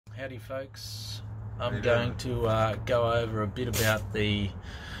Howdy folks, I'm going to go over a bit about the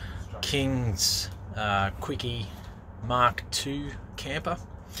King's Kwiky Mk11 camper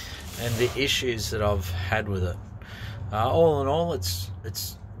and the issues that I've had with it. All in all, it's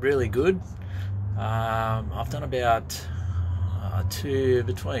really good. I've done about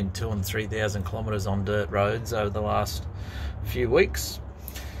between 2,000 and 3,000 kilometres on dirt roads over the last few weeks,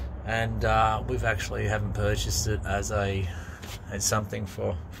 and we've actually haven't purchased it as something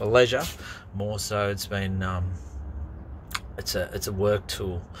for leisure. More so, it's been it's a work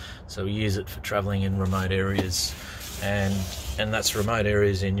tool. So we use it for travelling in remote areas, and that's remote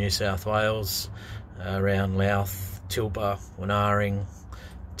areas in New South Wales, around Louth, Tilpa, Winaring,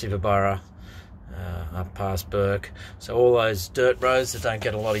 Tibooburra, up past Burke. So all those dirt roads that don't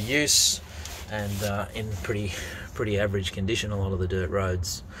get a lot of use, and in pretty average condition, a lot of the dirt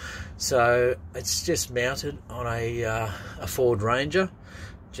roads. So it's just mounted on a Ford Ranger,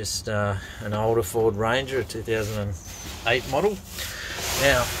 just an older Ford Ranger, a 2008 model.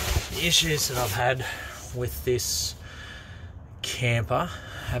 Now, the issues that I've had with this camper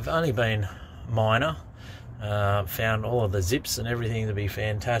have only been minor. Found all of the zips and everything to be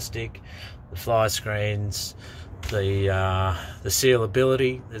fantastic. The fly screens, the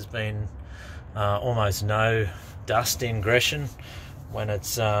sealability. There's been almost no dust ingression when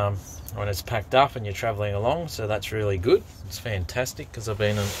it's packed up and you're traveling along, so that's really good. It's fantastic, because I've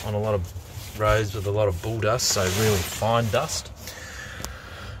been on a lot of roads with a lot of bull dust, so really fine dust.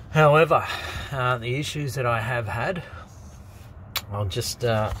 However, the issues that I have had, I'll just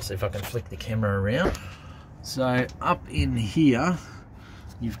see if I can flick the camera around. So up in here,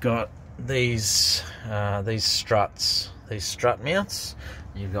 you've got these struts, these strut mounts.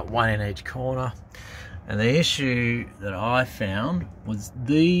 You've got one in each corner. And the issue that I found was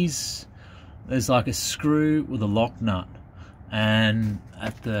there's like a screw with a lock nut, and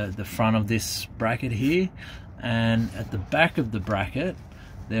at the front of this bracket here, and at the back of the bracket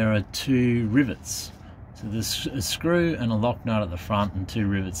there are two rivets. So there's a screw and a lock nut at the front and two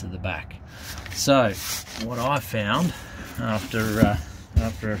rivets at the back. So what I found after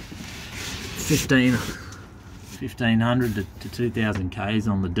 1500 to 2000 k's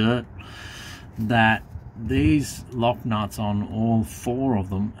on the dirt, that these lock nuts on all four of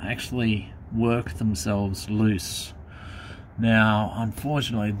them actually work themselves loose. Now,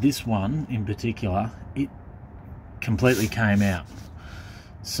 unfortunately, this one in particular, it completely came out.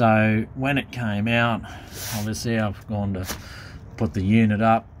 So when it came out, obviously I've gone to put the unit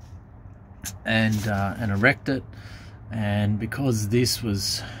up and erect it, and because this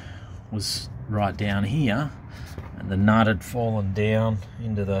was right down here and the nut had fallen down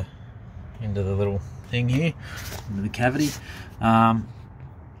into the little thing here, into the cavity,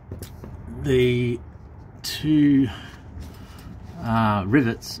 the two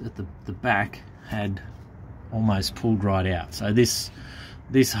rivets at the back had almost pulled right out. So this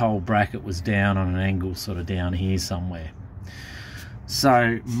whole bracket was down on an angle, sort of down here somewhere.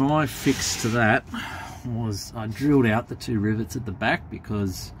 So my fix to that was I drilled out the two rivets at the back,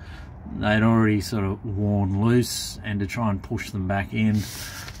 because they'd already sort of worn loose, and to try and push them back in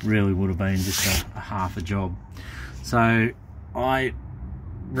really would have been just a half a job. So I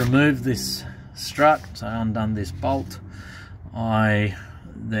removed this strut, so I undone this bolt. I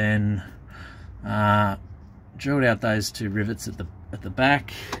then drilled out those two rivets at the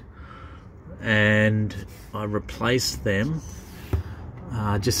back, and I replaced them.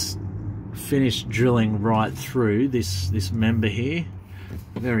 Just finished drilling right through this member here,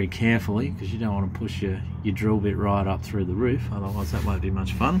 very carefully, because you don't want to push your drill bit right up through the roof, otherwise that won't be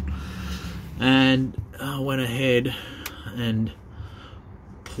much fun. And I went ahead and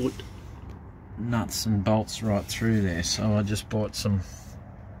put nuts and bolts right through there. So I just bought some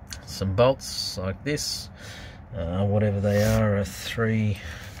bolts like this, whatever they are, an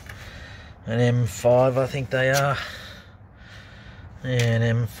M5 I think they are, and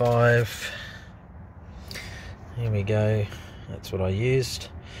M5, here we go, that's what I used,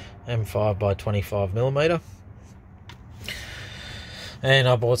 M5 by 25mm. And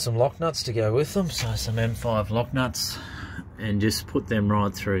I bought some lock nuts to go with them, so some M5 lock nuts, and just put them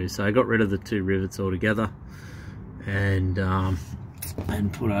right through. So I got rid of the two rivets altogether, and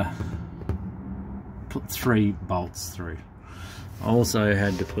put three bolts through. I also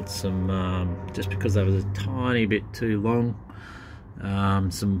had to put some, just because they was a tiny bit too long,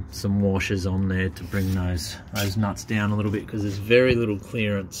 some washers on there to bring those nuts down a little bit, because there's very little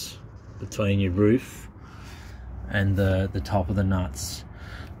clearance between your roof and the top of the nuts.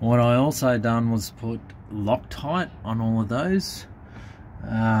 What I also done was put Loctite on all of those,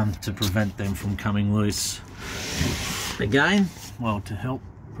 to prevent them from coming loose again, well, to help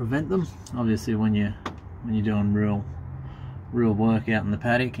prevent them. Obviously when you're doing real work out in the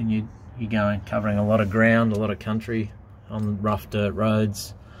paddock and you're going covering a lot of ground, a lot of country on rough dirt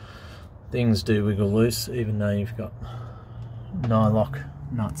roads, things do wiggle loose even though you've got nylock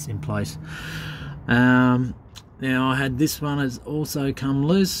nuts in place. Now I had this one has also come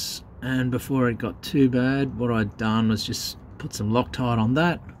loose, and before it got too bad, what I'd done was just put some Loctite on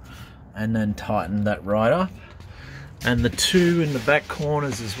that and then tightened that right up. And the two in the back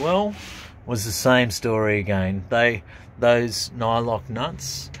corners as well was the same story again. Those nylock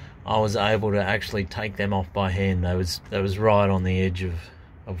nuts, I was able to actually take them off by hand. They was right on the edge of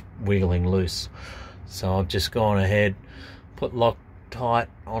wiggling loose. So I've just gone ahead, put Loctite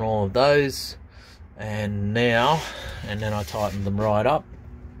on all of those, and then I tightened them right up.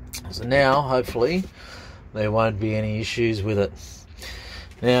 So now hopefully there won't be any issues with it.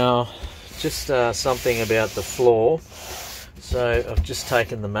 Now just something about the floor. So I've just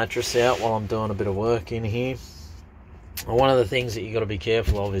taken the mattress out while I'm doing a bit of work in here. One of the things that you've got to be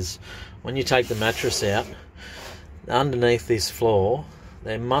careful of is when you take the mattress out, underneath this floor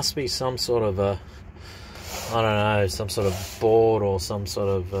there must be some sort of a, I don't know, some sort of board or some sort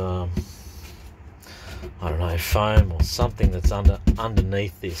of I don't know, foam or something that's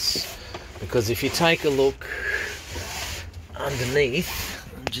underneath this. Because if you take a look underneath,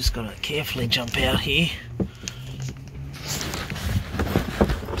 I'm just going to carefully jump out here.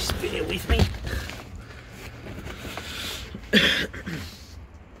 Just bear with me.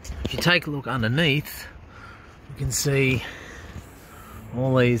 If you take a look underneath, you can see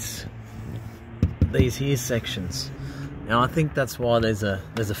all these here sections. Now I think that's why there's a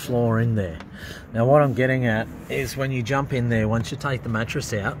floor in there. Now what I'm getting at is when you jump in there, once you take the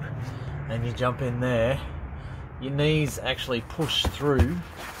mattress out and you jump in there, your knees actually push through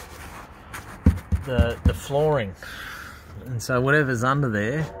the flooring, and so whatever's under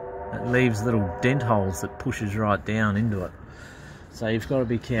there, it leaves little dent holes that pushes right down into it. So you've got to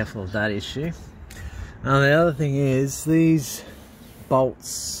be careful of that issue. Now the other thing is these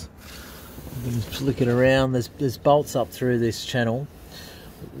bolts, you can flick it around, there's bolts up through this channel,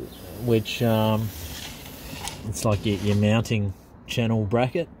 which it's like your mounting channel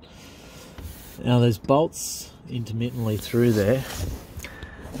bracket. Now there's bolts intermittently through there,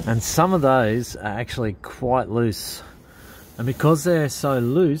 and some of those are actually quite loose, and because they're so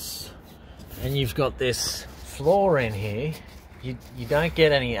loose and you've got this floor in here, you don't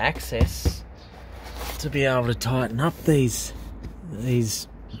get any access to be able to tighten up these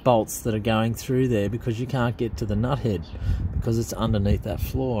bolts that are going through there, because you can't get to the nut head because it's underneath that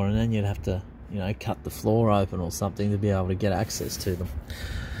floor, and then you'd have to, you know, cut the floor open or something to be able to get access to them.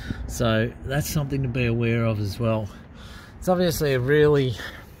 So that's something to be aware of as well. It's obviously a really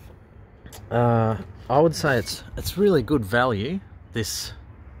I would say it's really good value, this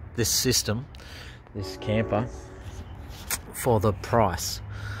system, this camper, for the price.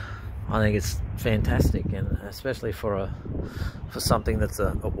 I think it's fantastic, and especially for something that's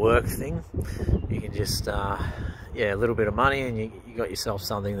a work thing. You can just yeah, a little bit of money and you got yourself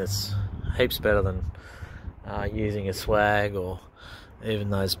something that's heaps better than using a swag or even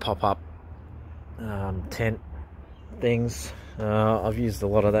those pop-up tent things. I've used a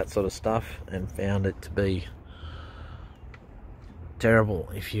lot of that sort of stuff and found it to be terrible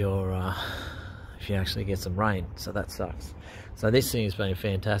if you actually get some rain, so that sucks. So this thing has been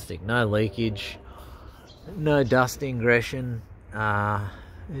fantastic. No leakage, no dust ingression.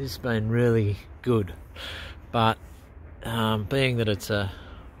 It's been really good. But being that it's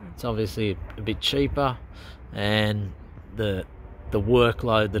obviously a bit cheaper, and the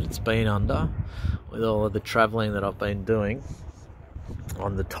workload that it's been under with all of the travelling that I've been doing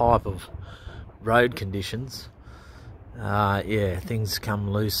on the type of road conditions, yeah, things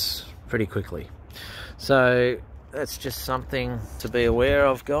come loose pretty quickly. So that's just something to be aware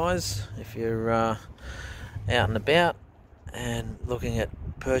of, guys, if you're out and about and looking at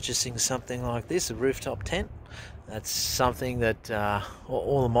purchasing something like this, a rooftop tent. That's something that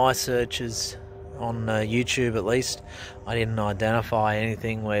all of my searches on YouTube, at least, I didn't identify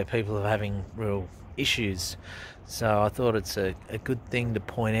anything where people are having real issues. So I thought it's a good thing to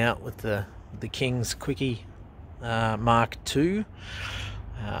point out with the King's Kwiky Mk11.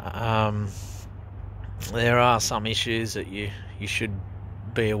 There are some issues that you should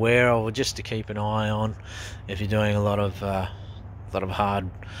be aware of, or just to keep an eye on if you're doing a lot of hard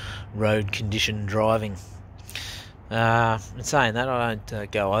road condition driving. In saying that, I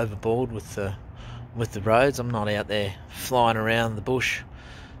don't go overboard with the roads. I'm not out there flying around the bush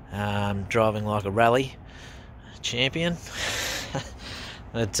driving like a rally champion.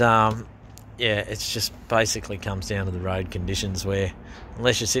 But yeah, it's just basically comes down to the road conditions where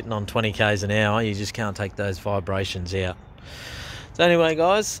unless you're sitting on 20 k's an hour, you just can't take those vibrations out. So anyway,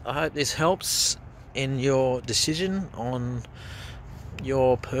 guys, I hope this helps in your decision on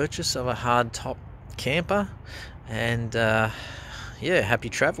your purchase of a hardtop camper, and yeah, happy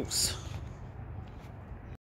travels.